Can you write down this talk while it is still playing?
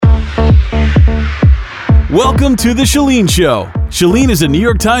Welcome to The Chalene Show. Chalene is a New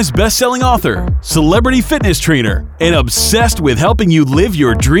York Times bestselling author, celebrity fitness trainer, and obsessed with helping you live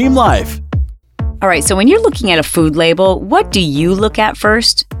your dream life. All right, so when you're looking at a food label, what do you look at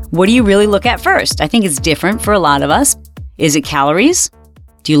first? What do you really look at first? I think it's different for a lot of us. Is it calories?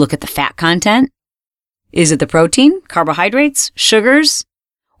 Do you look at the fat content? Is it the protein, carbohydrates, sugars?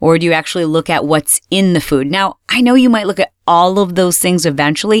 Or do you actually look at what's in the food? Now, I know you might look at all of those things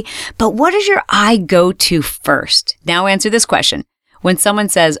eventually, but what does your eye go to first? Now answer this question. When someone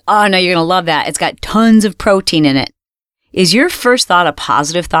says, oh, no, you're going to love that. It's got tons of protein in it. Is your first thought a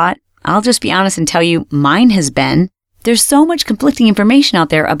positive thought? I'll just be honest and tell you, mine has been. There's so much conflicting information out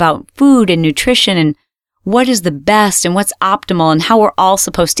there about food and nutrition and what is the best and what's optimal and how we're all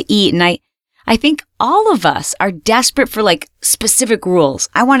supposed to eat. And I think all of us are desperate for specific rules.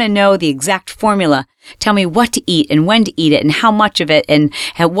 I want to know the exact formula. Tell me what to eat and when to eat it and how much of it and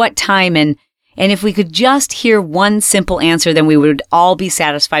at what time. And if we could just hear one simple answer, then we would all be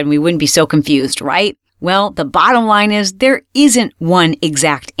satisfied and we wouldn't be so confused, right? Well, the bottom line is there isn't one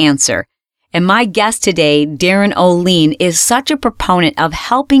exact answer. And my guest today, Darin Olien, is such a proponent of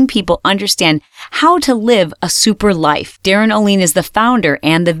helping people understand how to live a super life. Darin Olien is the founder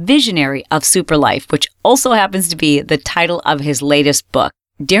and the visionary of Super Life, which also happens to be the title of his latest book.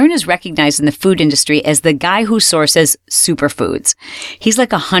 Darin is recognized in the food industry as the guy who sources superfoods. He's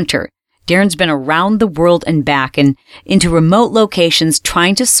like a hunter. Darin's been around the world and back and into remote locations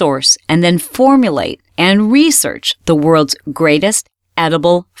trying to source and then formulate and research the world's greatest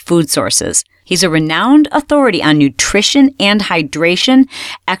edible food sources. He's a renowned authority on nutrition and hydration,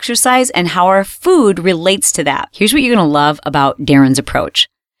 exercise, and how our food relates to that. Here's what you're going to love about Darin's approach.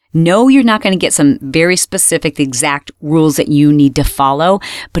 No, you're not going to get some very specific, exact rules that you need to follow,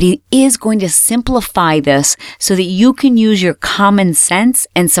 but he is going to simplify this so that you can use your common sense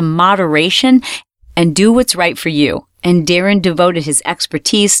and some moderation and do what's right for you. And Darin devoted his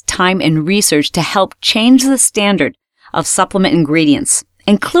expertise, time, and research to help change the standard of supplement ingredients,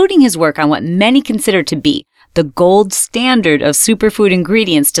 including his work on what many consider to be the gold standard of superfood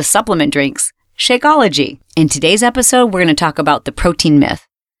ingredients to supplement drinks, Shakeology. In today's episode, we're going to talk about the protein myth,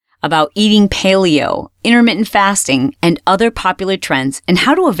 about eating paleo, intermittent fasting, and other popular trends, and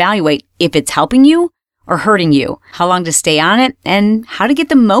how to evaluate if it's helping you or hurting you, how long to stay on it, and how to get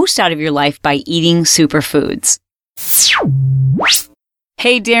the most out of your life by eating superfoods.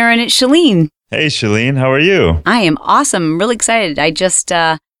 Hey, Darin, it's Chalene. Hey, Chalene, how are you? I am awesome. I'm really excited. I just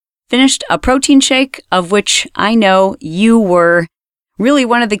finished a protein shake, of which I know you were really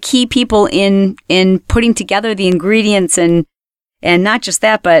one of the key people in putting together the ingredients and not just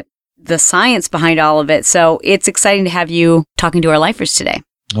that, but the science behind all of it. So it's exciting to have you talking to our lifers today.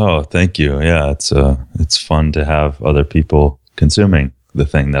 Oh, thank you. Yeah, it's fun to have other people consuming the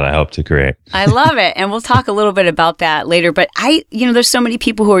thing that I hope to create. I love it. And we'll talk a little bit about that later. But there's so many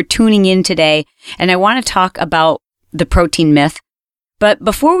people who are tuning in today, and I want to talk about the protein myth. But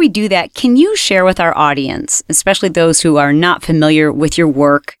before we do that, can you share with our audience, especially those who are not familiar with your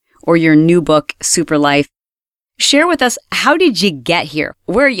work or your new book, Super Life, share with us, how did you get here?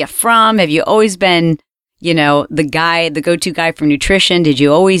 Where are you from? Have you always been, the go-to guy for nutrition? Did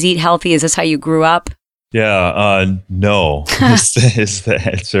you always eat healthy? Is this how you grew up? Yeah, no, is the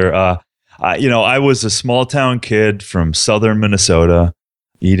answer. I was a small town kid from southern Minnesota,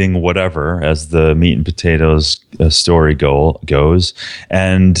 eating whatever, as the meat and potatoes story goes.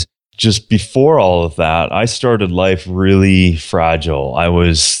 And just before all of that, I started life really fragile. I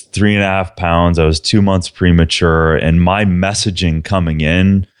was 3.5 pounds. I was 2 months premature. And my messaging coming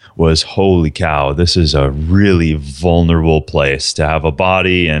in was, holy cow, this is a really vulnerable place to have a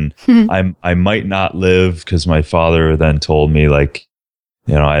body. And I might not live, because my father then told me I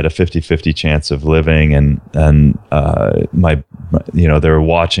had a 50-50 chance of living. And they were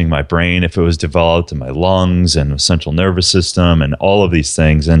watching my brain, if it was developed, and my lungs and central nervous system and all of these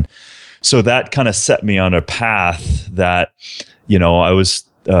things. And so that kind of set me on a path that, I was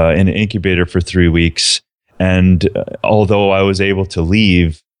in an incubator for 3 weeks. And although I was able to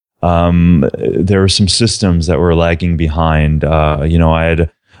leave, there were some systems that were lagging behind. I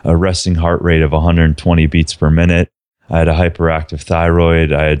had a resting heart rate of 120 beats per minute. I had a hyperactive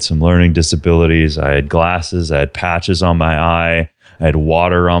thyroid. I had some learning disabilities. I had glasses. I had patches on my eye. I had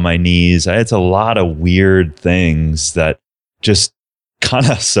water on my knees. I had a lot of weird things that just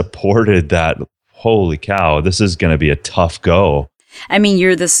kind of supported that, holy cow, this is going to be a tough go. I mean,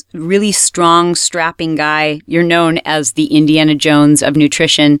 you're this really strong, strapping guy. You're known as the Indiana Jones of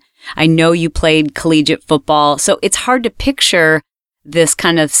nutrition. I know you played collegiate football, so it's hard to picture this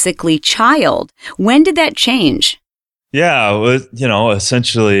kind of sickly child. When did that change? Yeah,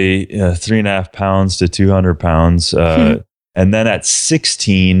 essentially 3.5 pounds to 200 pounds. And then at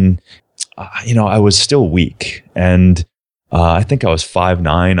 16, I was still weak. And I think I was 5'9",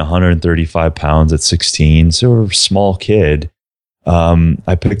 135 pounds at 16. So a small kid.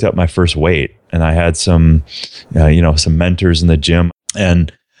 I picked up my first weight, and I had some mentors in the gym.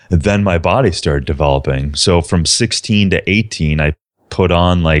 And then my body started developing. So from 16 to 18, I put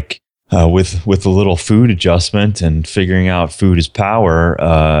on with a little food adjustment and figuring out food is power,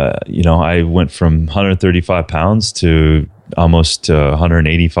 I went from 135 pounds to almost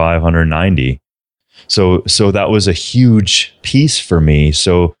 185, 190. So that was a huge piece for me.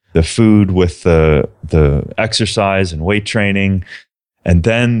 So the food with the exercise and weight training, and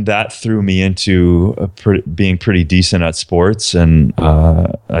then that threw me into being pretty decent at sports. And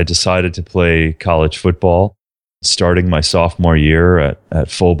I decided to play college football, starting my sophomore year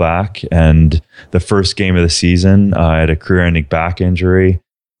at fullback. And the first game of the season, I had a career-ending back injury.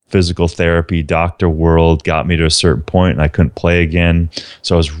 Physical therapy, doctor world got me to a certain point, and I couldn't play again.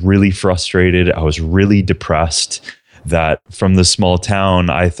 So I was really frustrated. I was really depressed that from the small town,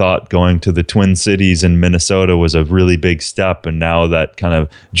 I thought going to the Twin Cities in Minnesota was a really big step. And now that kind of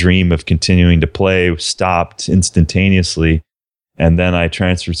dream of continuing to play stopped instantaneously. And then I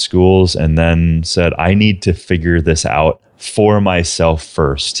transferred schools and then said, I need to figure this out for myself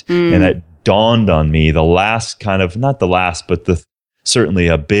first. And it dawned on me, certainly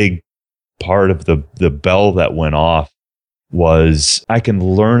a big part of the bell that went off was I can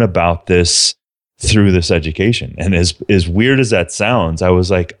learn about this through this education. And as weird as that sounds, I was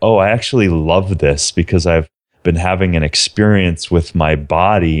like, oh, I actually love this because I've been having an experience with my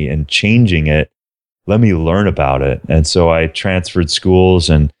body and changing it. Let me learn about it. And so I transferred schools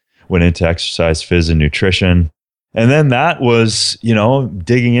and went into exercise, phys, and nutrition. And then that was,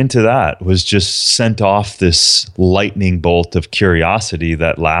 digging into that was just sent off this lightning bolt of curiosity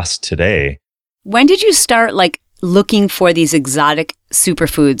that lasts today. When did you start looking for these exotic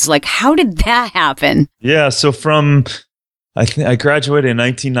superfoods? How did that happen? Yeah. So I think I graduated in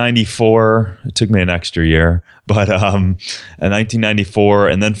 1994. It took me an extra year, but in 1994,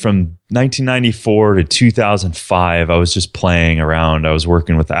 and then from 1994 to 2005, I was just playing around. I was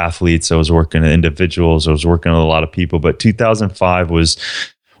working with athletes. I was working with individuals. I was working with a lot of people. But 2005 was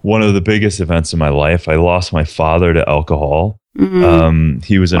one of the biggest events in my life. I lost my father to alcohol.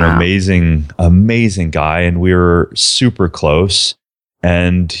 He was an amazing guy, and we were super close.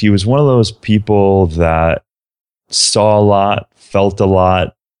 And he was one of those people that saw a lot, felt a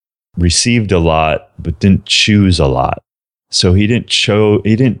lot, received a lot, but didn't choose a lot. So he didn't choose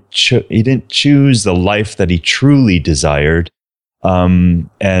the life that he truly desired. And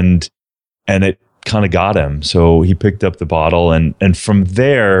it kind of got him. So he picked up the bottle, and from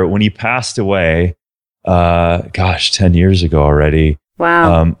there, when he passed away, 10 years ago already.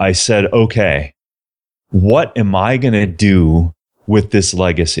 Wow. I said, okay, what am I going to do with this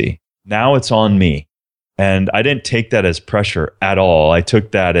legacy? Now it's on me. And I didn't take that as pressure at all. I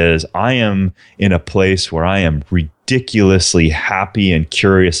took that as I am in a place where I am ridiculously happy and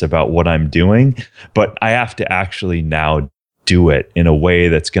curious about what I'm doing, but I have to actually now do it in a way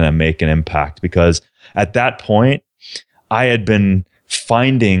that's going to make an impact. Because at that point, I had been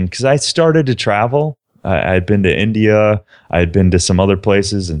finding, because I started to travel. I had been to India. I had been to some other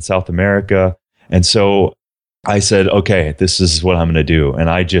places in South America. And so I said, okay, this is what I'm going to do. And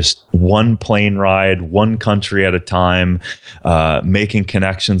I just one plane ride, one country at a time, making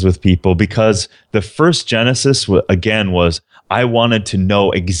connections with people, because the first genesis was I wanted to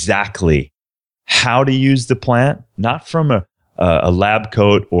know exactly how to use the plant, not from a lab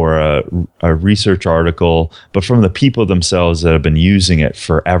coat or a research article, but from the people themselves that have been using it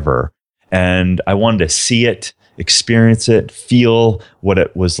forever. And I wanted to see it, experience it, feel what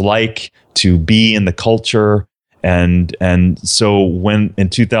it was like to be in the culture. And so when in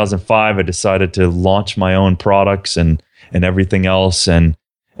 2005, I decided to launch my own products and everything else. And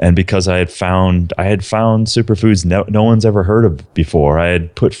because I had found superfoods no one's ever heard of before. I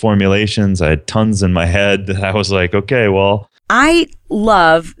had put formulations, I had tons in my head that I was like, okay, well. I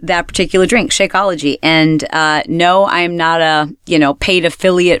love that particular drink, Shakeology. And no, I am not a, paid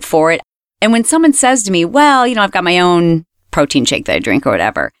affiliate for it. And when someone says to me, well, I've got my own protein shake that I drink or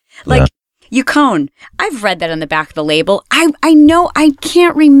whatever, Yukon, I've read that on the back of the label. I know I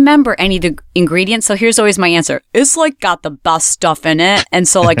can't remember any of the ingredients. So here's always my answer. It's got the best stuff in it. And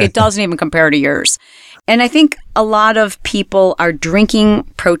so it doesn't even compare to yours. And I think a lot of people are drinking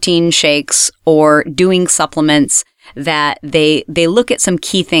protein shakes or doing supplements that they look at some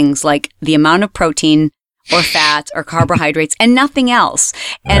key things like the amount of protein or fats or carbohydrates and nothing else.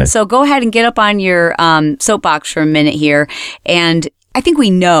 And so go ahead and get up on your soapbox for a minute here. And I think we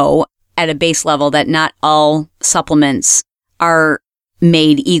know at a base level that not all supplements are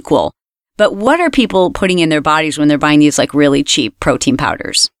made equal. But what are people putting in their bodies when they're buying these like really cheap protein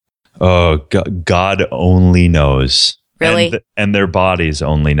powders? Oh, God only knows. Really? And their bodies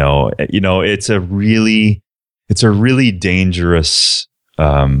only know. You know, it's a really dangerous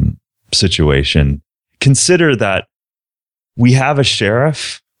situation. Consider that we have a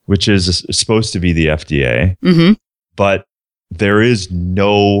sheriff, which is supposed to be the FDA, but there is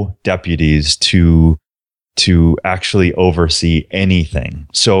no deputies to actually oversee anything.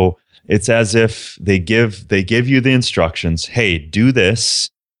 So it's as if they give you the instructions, hey, do this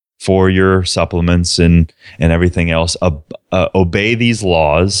for your supplements and everything else, obey these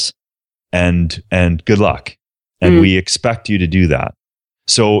laws and good luck. And we expect you to do that.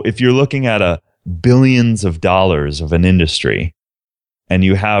 So if you're looking at billions of dollars of an industry and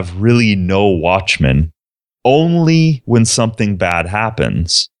you have really no watchmen, only when something bad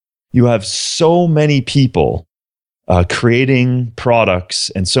happens, you have so many people creating products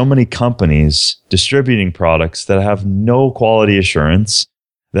and so many companies distributing products that have no quality assurance,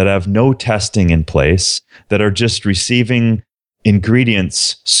 that have no testing in place, that are just receiving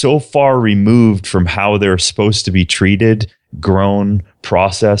ingredients so far removed from how they're supposed to be treated, grown,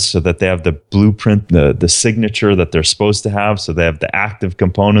 processed, so that they have the blueprint, the signature that they're supposed to have, so they have the active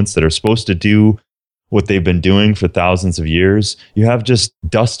components that are supposed to do what they've been doing for thousands of years. You have just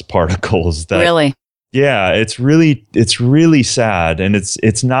dust particles that really. Yeah, it's really sad, and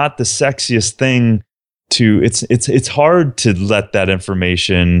it's not the sexiest thing to it's hard to let that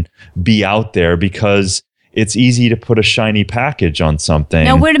information be out there because it's easy to put a shiny package on something.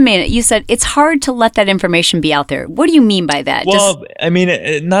 Now, wait a minute. You said it's hard to let that information be out there. What do you mean by that? Well, I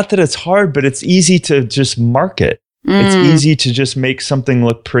mean, not that it's hard, but it's easy to just market. It's easy to just make something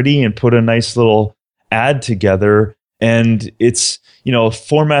look pretty and put a nice little ad together. And it's,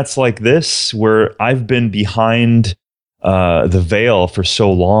 formats like this where I've been behind the veil for so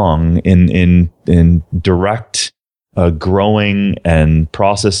long in direct growing and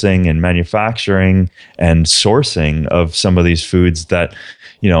processing and manufacturing and sourcing of some of these foods that,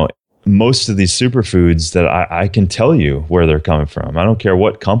 most of these superfoods that I can tell you where they're coming from. I don't care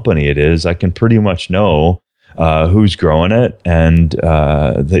what company it is. I can pretty much know who's growing it and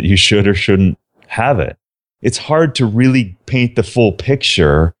that you should or shouldn't have it. It's hard to really paint the full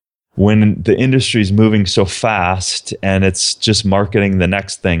picture when the industry is moving so fast and it's just marketing the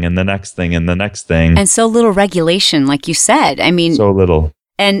next thing and the next thing and the next thing. And so little regulation, like you said. I mean, so little.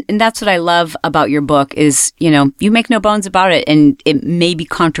 And that's what I love about your book is, you make no bones about it, and it may be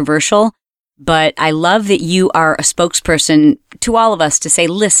controversial, but I love that you are a spokesperson to all of us to say,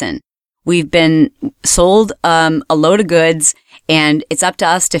 listen, we've been sold a load of goods, and it's up to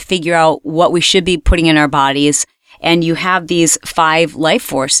us to figure out what we should be putting in our bodies. And you have these 5 life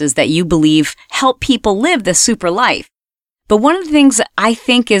forces that you believe help people live the super life. But one of the things that I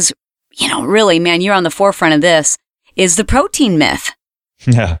think is, really, man, you're on the forefront of this, is the protein myth.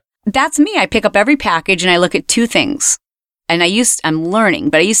 Yeah. That's me. I pick up every package and I look at 2 things. And I'm learning,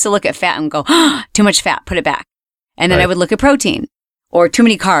 but I used to look at fat and go, too much fat, put it back. And then I would look at protein, or too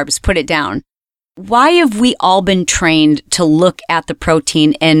many carbs, put it down. Why have we all been trained to look at the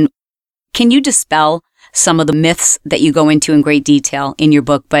protein? And can you dispel some of the myths that you go into in great detail in your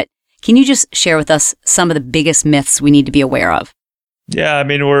book? But can you just share with us some of the biggest myths we need to be aware of? Yeah, I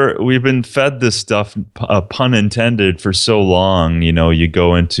mean, we've been fed this stuff, pun intended, for so long. You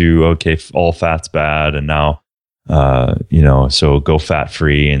go into, okay, all fat's bad, and now, so go fat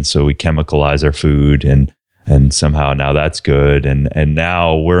free, and so we chemicalize our food, and somehow now that's good, and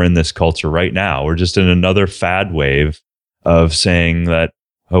now we're in this culture right now. We're just in another fad wave of saying that,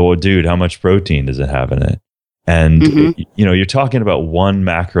 oh, well, dude, how much protein does it have in it? And you're talking about one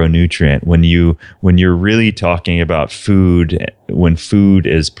macronutrient when you're really talking about food, when food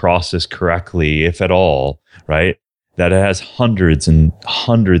is processed correctly, if at all, right? That it has hundreds and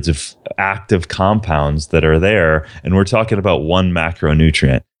hundreds of active compounds that are there, and we're talking about one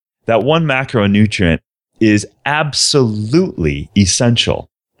macronutrient. That one macronutrient is absolutely essential,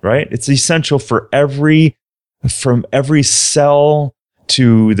 right? It's essential from every cell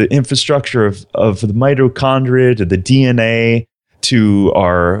to the infrastructure of the mitochondria, to the DNA, to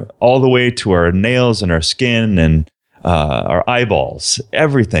all the way to our nails and our skin and our eyeballs,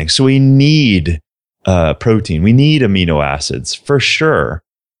 everything. So we need protein. We need amino acids for sure.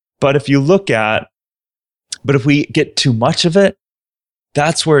 But if we get too much of it,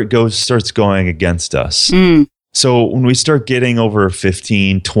 that's where it starts going against us. So when we start getting over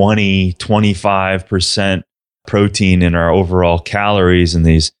 15, 20, 25% protein in our overall calories and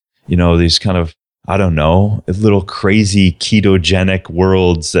these kind of, I don't know, little crazy ketogenic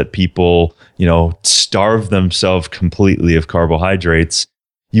worlds that people, starve themselves completely of carbohydrates,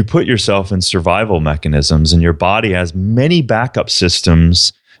 you put yourself in survival mechanisms, and your body has many backup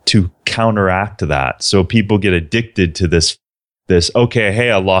systems to counteract that. So people get addicted to this, okay,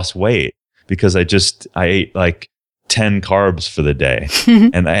 hey, I lost weight because I ate like 10 carbs for the day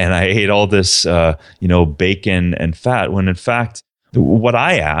and I ate all this, bacon and fat, when in fact, what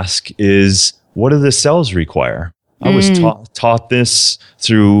I ask is, what do the cells require? I was taught this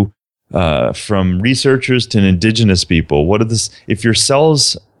through, from researchers to indigenous people. If your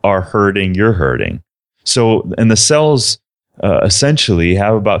cells are hurting, you're hurting. So, and the cells essentially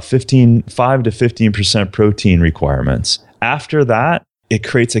have about 5 to 15% protein requirements. After that, it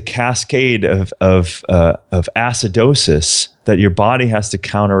creates a cascade of acidosis that your body has to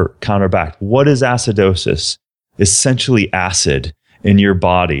counterback. What is acidosis? Essentially acid in your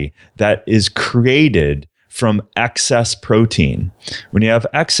body that is created from excess protein. When you have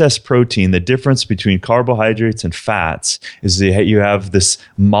excess protein, the difference between carbohydrates and fats is that you have this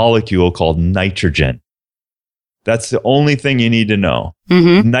molecule called nitrogen. That's the only thing you need to know.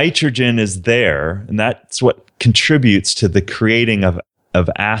 Nitrogen is there, and that's what contributes to the creating of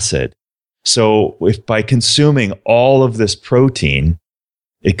acid. So if by consuming all of this protein,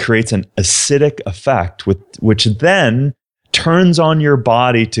 it creates an acidic effect, which then turns on your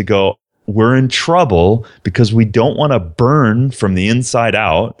body to go, we're in trouble because we don't want to burn from the inside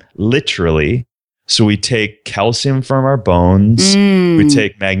out, literally. So we take calcium from our bones, we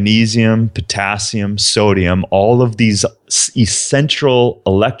take magnesium, potassium, sodium, all of these essential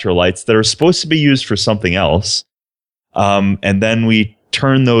electrolytes that are supposed to be used for something else. And then we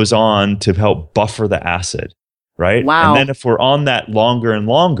turn those on to help buffer the acid, right? Wow. And then if we're on that longer and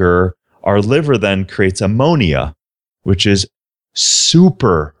longer, our liver then creates ammonia, which is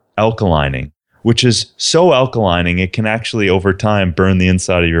super alkalining, which is so alkalining, it can actually over time burn the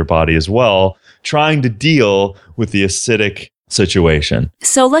inside of your body as well, trying to deal with the acidic situation.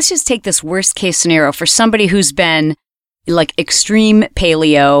 So let's just take this worst case scenario for somebody who's been like extreme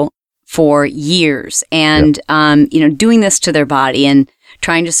paleo for years and, doing this to their body and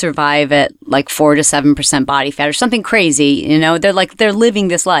trying to survive at like 4 to 7% body fat or something crazy. They're living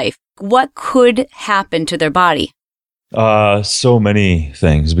this life. What could happen to their body? So many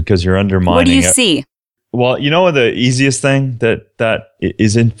things, because you're undermining. What do you see? Well, the easiest thing that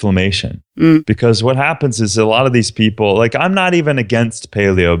is inflammation. Because what happens is a lot of these people, like, I'm not even against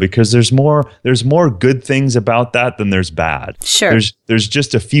paleo because there's more good things about that than there's bad. Sure. There's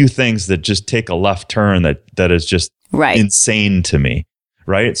just a few things that just take a left turn that is just insane to me.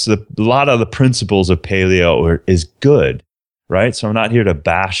 Right. So a lot of the principles of paleo is good. Right. So I'm not here to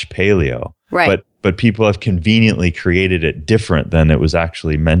bash paleo. Right. But people have conveniently created it different than it was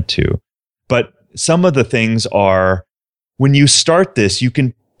actually meant to. But some of the things are, when you start this, you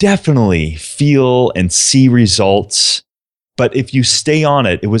can definitely feel and see results. But if you stay on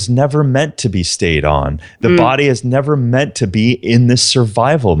it, it was never meant to be stayed on. The body is never meant to be in this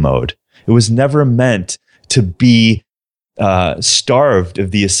survival mode. It was never meant to be starved of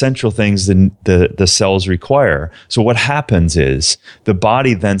the essential things the cells require. So what happens is the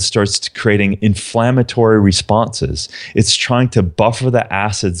body then starts creating inflammatory responses. It's trying to buffer the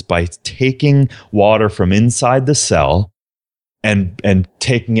acids by taking water from inside the cell and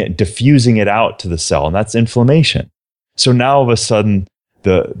taking it, diffusing it out to the cell, and that's inflammation. So now all of a sudden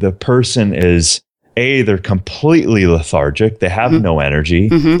the person is, they're completely lethargic. They have no energy,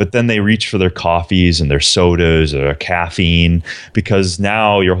 but then they reach for their coffees and their sodas or their caffeine, because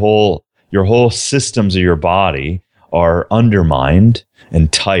now your whole systems of your body are undermined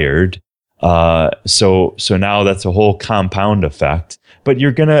and tired. So now that's a whole compound effect. But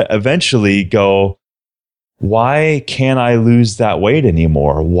you're going to eventually go, why can't I lose that weight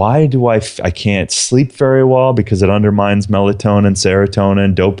anymore? Why do I can't sleep very well, because it undermines melatonin,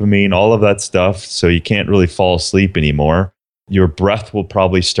 serotonin, dopamine, all of that stuff. So you can't really fall asleep anymore. Your breath will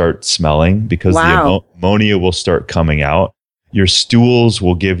probably start smelling because the ammonia will start coming out. Your stools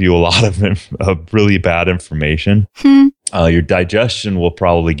will give you a lot of really bad information. Your digestion will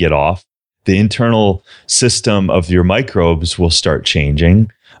probably get off. The internal system of your microbes will start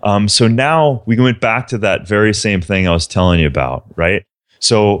changing. So now we went back to that very same thing I was telling you about, right?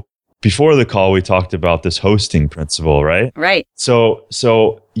 So before the call, we talked about this hosting principle, right? Right. So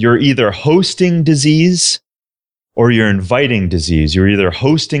you're either hosting disease or you're inviting disease. You're either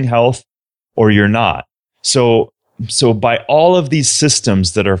hosting health or you're not. So by all of these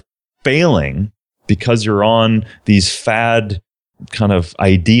systems that are failing because you're on these fad kind of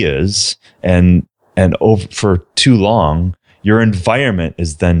ideas and over for too long, your environment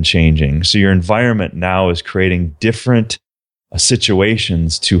is then changing. So your environment now is creating different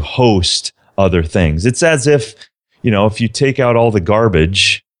situations to host other things. It's as if, if you take out all the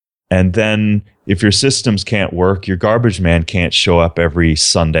garbage, and then if your systems can't work, your garbage man can't show up every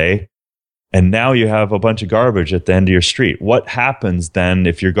Sunday, and now you have a bunch of garbage at the end of your street. What happens then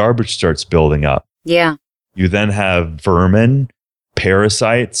if your garbage starts building up? Yeah. You then have vermin,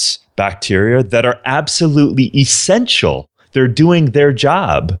 parasites, bacteria that are absolutely essential. They're doing their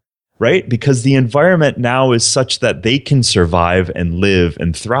job, right? Because the environment now is such that they can survive and live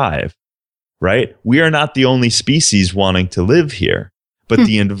and thrive, right? We are not the only species wanting to live here, but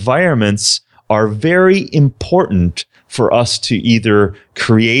the environments are very important for us to either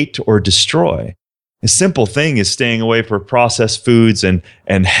create or destroy. A simple thing is staying away from processed foods and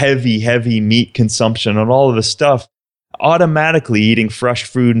heavy meat consumption and all of this stuff. Automatically eating fresh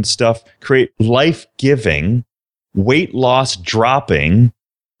food and stuff create life-giving, weight loss dropping,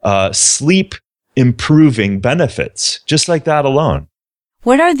 sleep improving benefits, just like that alone.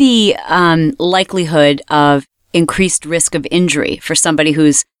 What are the likelihood of increased risk of injury for somebody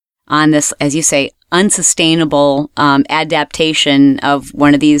who's on this, as you say, unsustainable adaptation of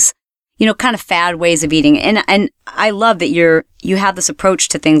one of these, kind of fad ways of eating? And I love that you have this approach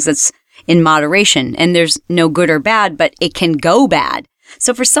to things that's in moderation, and there's no good or bad, but it can go bad.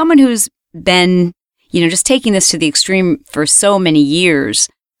 So for someone who's been, just taking this to the extreme for so many years,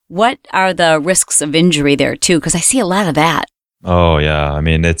 what are the risks of injury there too? Because I see a lot of that. Oh yeah. I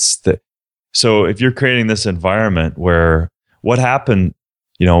mean, so if you're creating this environment where what happened,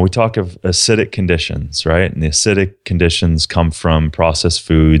 we talk of acidic conditions, right? And the acidic conditions come from processed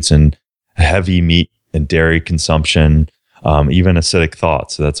foods and heavy meat and dairy consumption, even acidic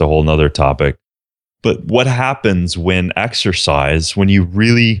thoughts. So that's a whole nother topic. But what happens when you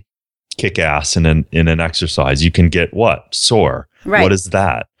really kick ass in an exercise, you can get what? Sore. Right. What is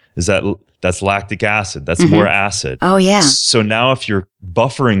that? That's lactic acid. That's more acid. Oh, yeah. So now if your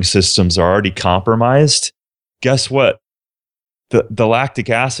buffering systems are already compromised, guess what? The lactic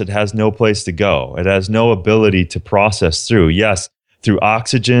acid has no place to go. It has no ability to process through. Yes, through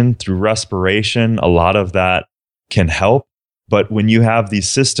oxygen, through respiration, a lot of that can help. But when you have these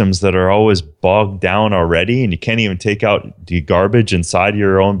systems that are always bogged down already, and you can't even take out the garbage inside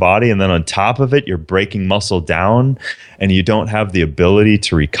your own body, and then on top of it, you're breaking muscle down, and you don't have the ability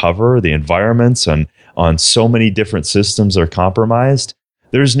to recover, the environments on so many different systems are compromised,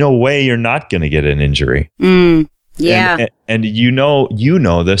 there's no way you're not going to get an injury. Yeah. And you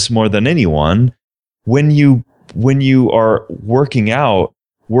know this more than anyone. When you are working out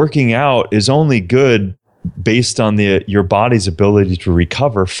is only good based on your body's ability to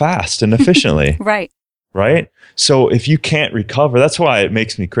recover fast and efficiently. Right. So if you can't recover, that's why it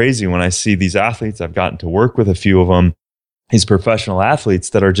makes me crazy when I see these athletes. I've gotten to work with a few of them, these professional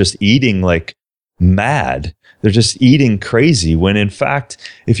athletes that are just eating like mad. They're just eating crazy, when in fact,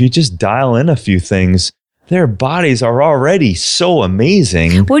 if you just dial in a few things, their bodies are already so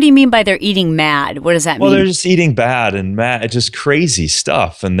amazing. What do you mean by they're eating mad? What does that mean? Well, they're just eating bad and mad, just crazy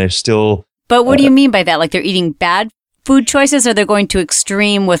stuff. And they're still... But what do you mean by that? Like they're eating bad food choices, or they're going to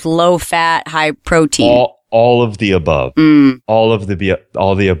extreme with low fat, high protein? All of the above. All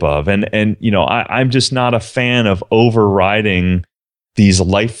the above. And I'm just not a fan of overriding these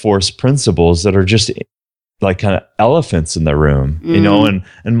life force principles that are just like kind of elephants in the room,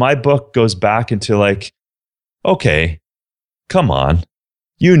 and my book goes back into like, okay, come on.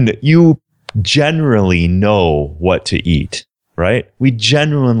 You generally know what to eat, right? We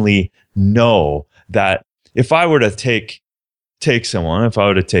genuinely know that if I were to take someone, if I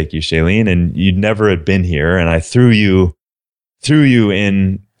were to take you, Shailene, and you never had been here, and I threw you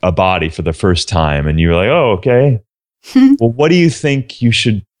in a body for the first time, and you were like, oh, okay. Well, what do you think you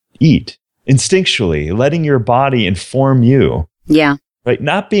should eat? Instinctually, letting your body inform you. Yeah. Right?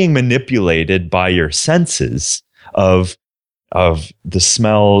 Not being manipulated by your senses of the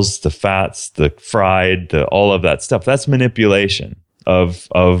smells, the fats, the fried, all of that stuff. That's manipulation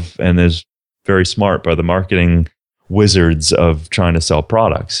and is very smart by the marketing wizards of trying to sell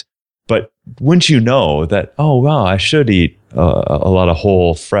products. But wouldn't you know that, oh, wow, I should eat a lot of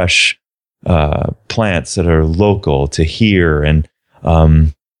whole, fresh plants that are local to here. And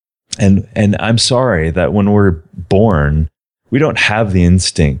I'm sorry that when we're born, we don't have the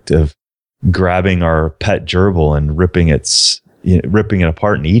instinct of grabbing our pet gerbil and ripping it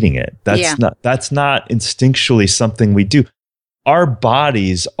apart and eating it. That's not instinctually something we do. Our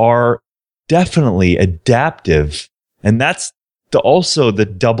bodies are definitely adaptive, and that's also the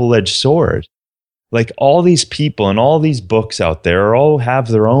double-edged sword. like all these people and all these books out there all have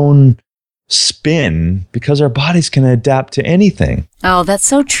their own spin because our bodies can adapt to anything. Oh, that's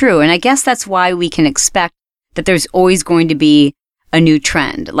so true. And I guess that's why we can expect that there's always going to be a new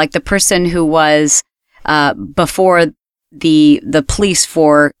trend. Like the person who was before the police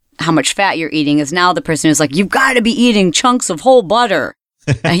for how much fat you're eating is now the person who's like, you've got to be eating chunks of whole butter.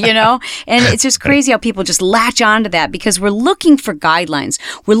 You know, and it's just crazy how people just latch onto that because we're looking for guidelines.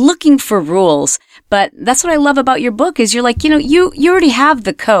 We're looking for rules. But that's what I love about your book is you're like, you know, you already have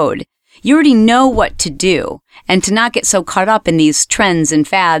the code. You already know what to do, and to not get so caught up in these trends and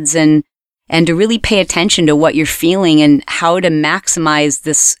fads and to really pay attention to what you're feeling and how to maximize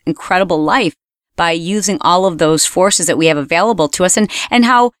this incredible life by using all of those forces that we have available to us and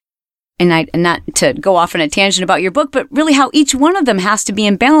how and not to go off on a tangent about your book, but really how each one of them has to be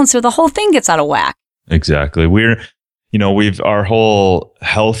in balance or the whole thing gets out of whack. Exactly. Our whole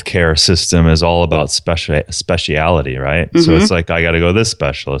healthcare system is all about speciality, right? Mm-hmm. So it's like, I got to go to this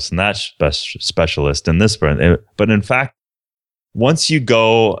specialist and that specialist and this. But in fact, once you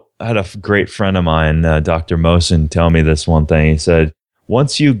go, I had a great friend of mine, Dr. Mosen, tell me this one thing. He said,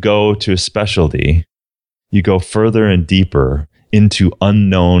 once you go to a specialty, you go further and deeper into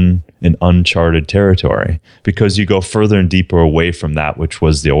unknown and uncharted territory because you go further and deeper away from that which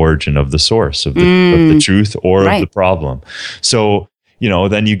was the origin of the source of the truth or of the problem. So,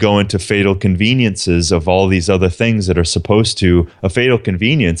 then you go into fatal conveniences of all these other things that are supposed to, a fatal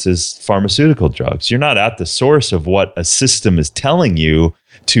convenience is pharmaceutical drugs. You're not at the source of what a system is telling you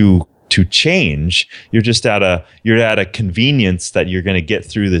to change. You're just at a convenience that you're going to get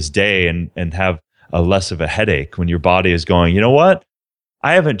through this day and have a less of a headache when your body is going, you know what?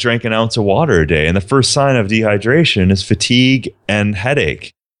 I haven't drank an ounce of water a day. And the first sign of dehydration is fatigue and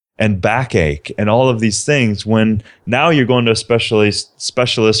headache and backache and all of these things. When now you're going to a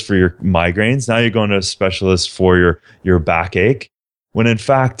specialist for your migraines. Now you're going to a specialist for your backache. When in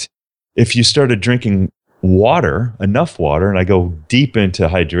fact, if you started drinking water, enough water, and I go deep into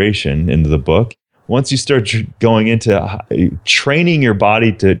hydration into the book, once you start going into training your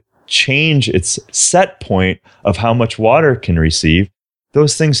body to change its set point of how much water it can receive,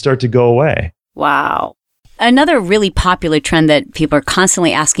 those things start to go away. Wow. Another really popular trend that people are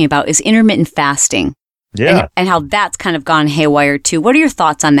constantly asking about is intermittent fasting. Yeah. And how that's kind of gone haywire too. What are your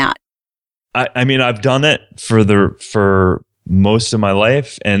thoughts on that? I mean, I've done it for most of my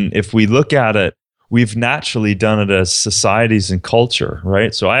life. And if we look at it, we've naturally done it as societies and culture,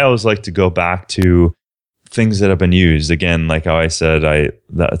 right? So I always like to go back to things that have been used. Again, like how I said,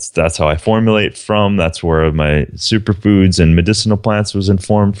 that's how I formulate from. That's where my superfoods and medicinal plants was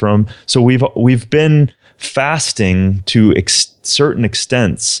informed from. So we've been fasting to certain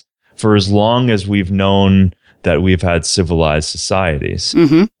extents for as long as we've known that we've had civilized societies.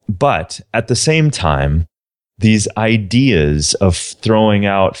 Mm-hmm. But at the same time, these ideas of throwing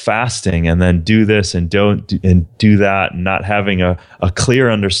out fasting and then do this and don't do that, and not having a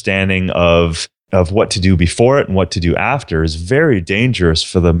clear understanding of what to do before it and what to do after is very dangerous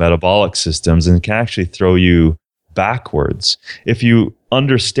for the metabolic systems and can actually throw you backwards. If you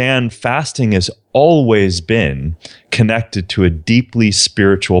understand, fasting has always been connected to a deeply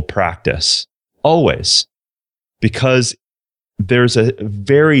spiritual practice, always, because there's a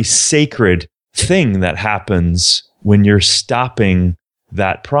very sacred thing that happens when you're stopping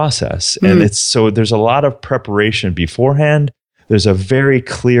that process. And there's a lot of preparation beforehand. There's a very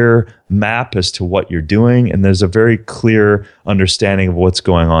clear map as to what you're doing, and there's a very clear understanding of what's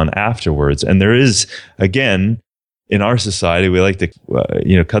going on afterwards. And there is, again, in our society, we like to,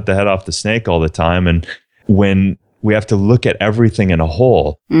 cut the head off the snake all the time. And when we have to look at everything in a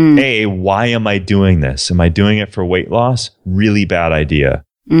whole, why am I doing this? Am I doing it for weight loss? Really bad idea.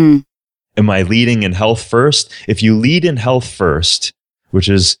 Am I leading in health first? If you lead in health first, which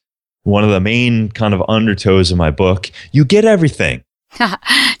is one of the main kind of undertows of my book, you get everything.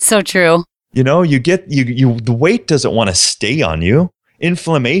 So true. You get the weight doesn't want to stay on you.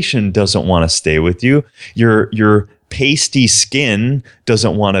 Inflammation doesn't want to stay with you. Your pasty skin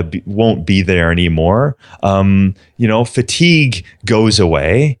won't be there anymore. Fatigue goes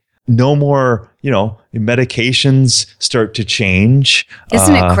away. No more, medications start to change.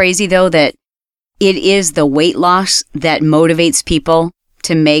 Isn't it crazy though that it is the weight loss that motivates people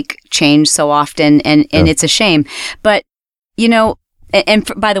to make change so often, and it's a shame. But,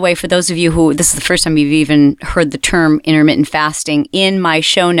 by the way, for those of you who, this is the first time you've even heard the term intermittent fasting, in my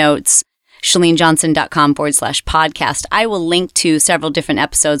show notes, chalenejohnson.com/podcast, I will link to several different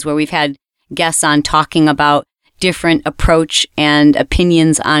episodes where we've had guests on talking about different approach and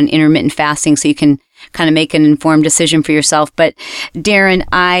opinions on intermittent fasting, so you can kind of make an informed decision for yourself. But Darin,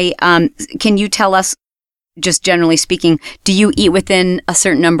 can you tell us, just generally speaking, do you eat within a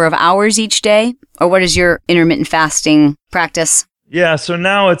certain number of hours each day? Or what is your intermittent fasting practice? Yeah. So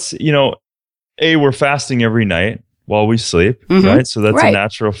now it's, we're fasting every night while we sleep, right? So that's a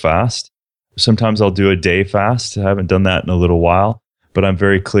natural fast. Sometimes I'll do a day fast. I haven't done that in a little while, but I'm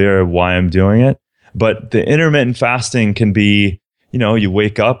very clear why I'm doing it. But the intermittent fasting can be, you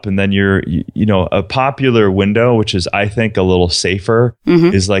wake up and then a popular window, which is, I think, a little safer,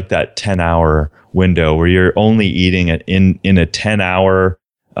 is like that 10-hour window where you're only eating it in a 10-hour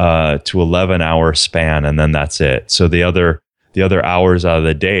to 11-hour span, and then that's it. So the other hours out of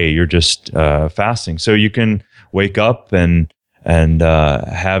the day, you're just fasting. So you can wake up and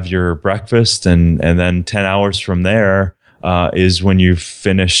have your breakfast, and then 10 hours from there is when you've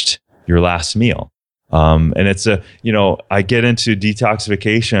finished your last meal. And it's I get into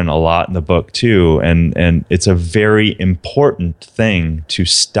detoxification a lot in the book too. And it's a very important thing to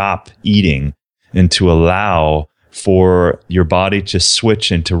stop eating and to allow for your body to switch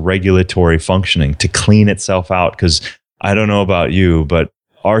into regulatory functioning, to clean itself out. Because I don't know about you, but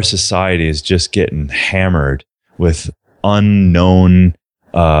our society is just getting hammered with unknown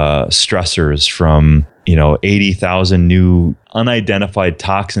stressors from 80,000 new unidentified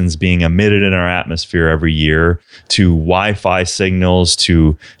toxins being emitted in our atmosphere every year, to Wi-Fi signals,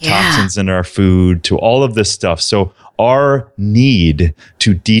 to toxins in our food, to all of this stuff. So our need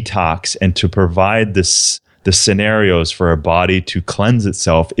to detox and to provide the scenarios for our body to cleanse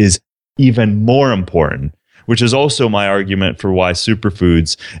itself is even more important, which is also my argument for why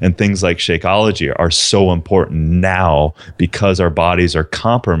superfoods and things like Shakeology are so important now, because our bodies are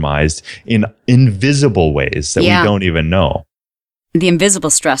compromised in invisible ways that we don't even know. The invisible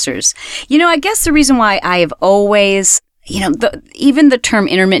stressors. I guess the reason why I have always, even the term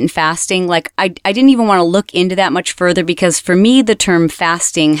intermittent fasting, like I didn't even want to look into that much further, because for me, the term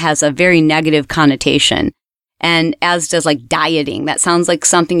fasting has a very negative connotation. And as does like dieting. That sounds like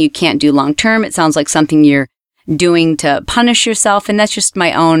something you can't do long term. It sounds like something you're doing to punish yourself. And that's just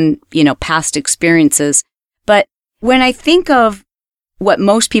my own, past experiences. But when I think of what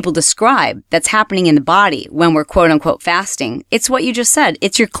most people describe that's happening in the body when we're quote unquote fasting, it's what you just said.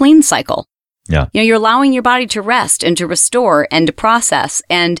 It's your clean cycle. Yeah. You're allowing your body to rest and to restore and to process.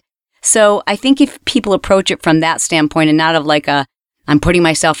 And so I think if people approach it from that standpoint and not of like I'm putting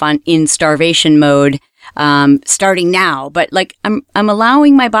myself in starvation mode, starting now, but like I'm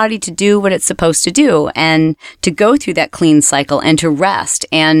allowing my body to do what it's supposed to do, and to go through that clean cycle, and to rest,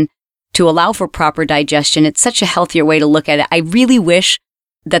 and to allow for proper digestion. It's such a healthier way to look at it. I really wish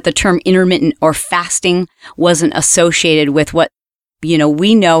that the term intermittent or fasting wasn't associated with what,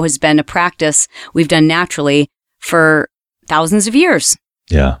 we know has been a practice we've done naturally for thousands of years.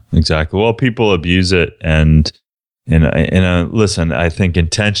 Yeah, exactly. Well, people abuse it, and listen, I think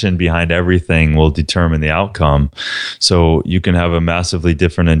intention behind everything will determine the outcome. So you can have a massively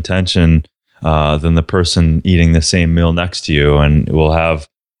different intention than the person eating the same meal next to you, and it will have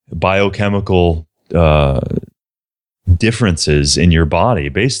biochemical differences in your body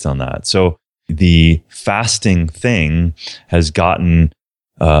based on that. So the fasting thing has gotten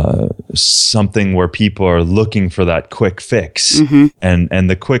something where people are looking for that quick fix, and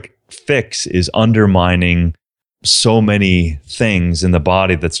the quick fix is undermining so many things in the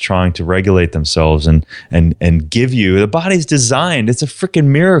body that's trying to regulate themselves and give you. The body's designed, it's a freaking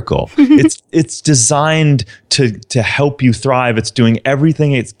miracle. It's designed to help you thrive. It's doing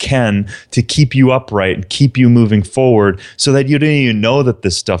everything it can to keep you upright and keep you moving forward, so that you don't even know that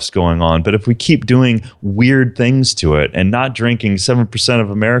this stuff's going on. But if we keep doing weird things to it and not drinking, 7% of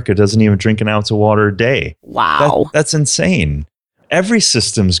America doesn't even drink an ounce of water a day. Wow. That's insane. Every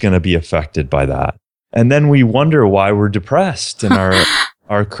system's going to be affected by that. And then we wonder why we're depressed, and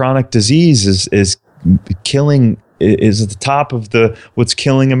our chronic disease is killing, is at the top of what's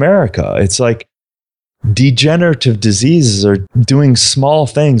killing America. It's like degenerative diseases are doing small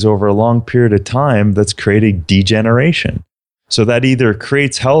things over a long period of time that's creating degeneration. So that either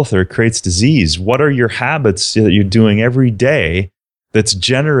creates health or creates disease. What are your habits that you're doing every day that's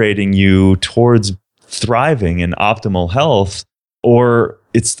generating you towards thriving and optimal health? Or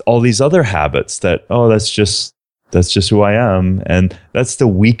it's all these other habits that, that's just who I am. And that's the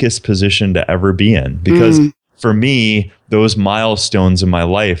weakest position to ever be in. Because for me, those milestones in my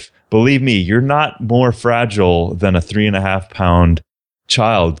life, believe me, you're not more fragile than a 3.5-pound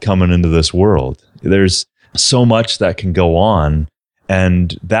child coming into this world. There's so much that can go on.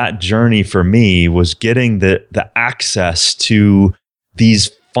 And that journey for me was getting the access to these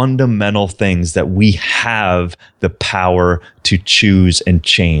fundamental things that we have the power to choose and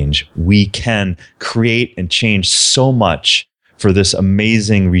change. We can create and change so much for this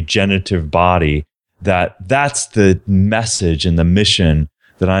amazing regenerative body that's the message and the mission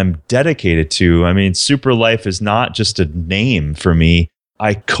that I'm dedicated to. I mean, Super Life is not just a name for me.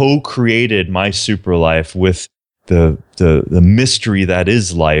 I co-created my super life with the mystery that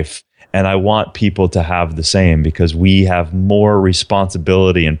is life. And I want people to have the same, because we have more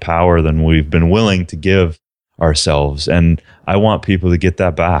responsibility and power than we've been willing to give ourselves. And I want people to get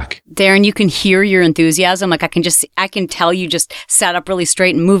that back. Darin, you can hear your enthusiasm. Like I can tell you just sat up really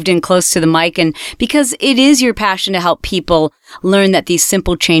straight and moved in close to the mic. And because it is your passion to help people learn that these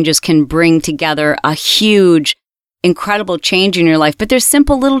simple changes can bring together a huge, incredible change in your life. But there's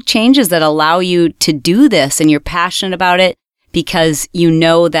simple little changes that allow you to do this, and you're passionate about it because you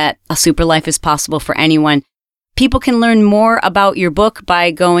know that a super life is possible for anyone. People can learn more about your book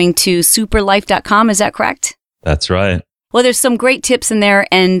by going to superlife.com. Is that correct? That's right. Well, there's some great tips in there.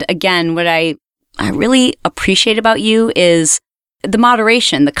 And again, what I really appreciate about you is the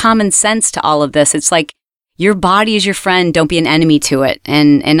moderation, the common sense to all of this. It's like your body is your friend. Don't be an enemy to it.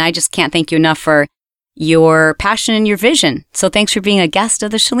 And I just can't thank you enough for your passion and your vision. So thanks for being a guest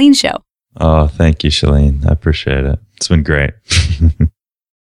of the Chalene Show. Oh, thank you, Chalene. I appreciate it. It's been great.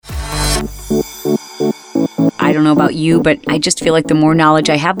 I don't know about you, but I just feel like the more knowledge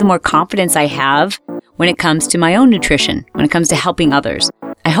I have, the more confidence I have when it comes to my own nutrition, when it comes to helping others.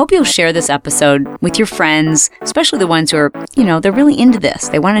 I hope you'll share this episode with your friends, especially the ones who are, they're really into this.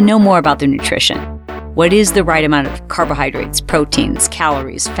 They want to know more about their nutrition. What is the right amount of carbohydrates, proteins,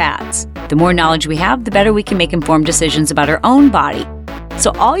 calories, fats? The more knowledge we have, the better we can make informed decisions about our own body.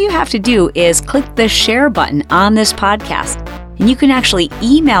 So all you have to do is click the share button on this podcast, and you can actually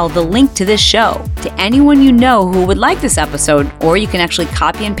email the link to this show to anyone you know who would like this episode, or you can actually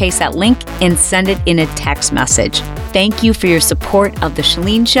copy and paste that link and send it in a text message. Thank you for your support of The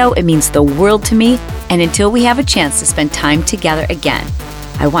Chalene Show. It means the world to me. And until we have a chance to spend time together again,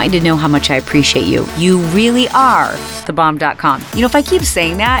 I want you to know how much I appreciate you. You really are thebomb.com. If I keep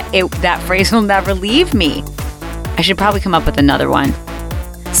saying that, that phrase will never leave me. I should probably come up with another one.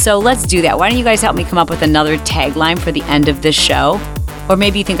 So let's do that. Why don't you guys help me come up with another tagline for the end of this show? Or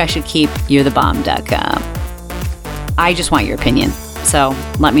maybe you think I should keep you'rethebomb.com. I just want your opinion. So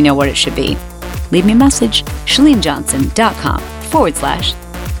let me know what it should be. Leave me a message,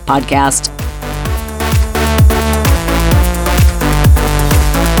 chalenejohnson.com/podcast.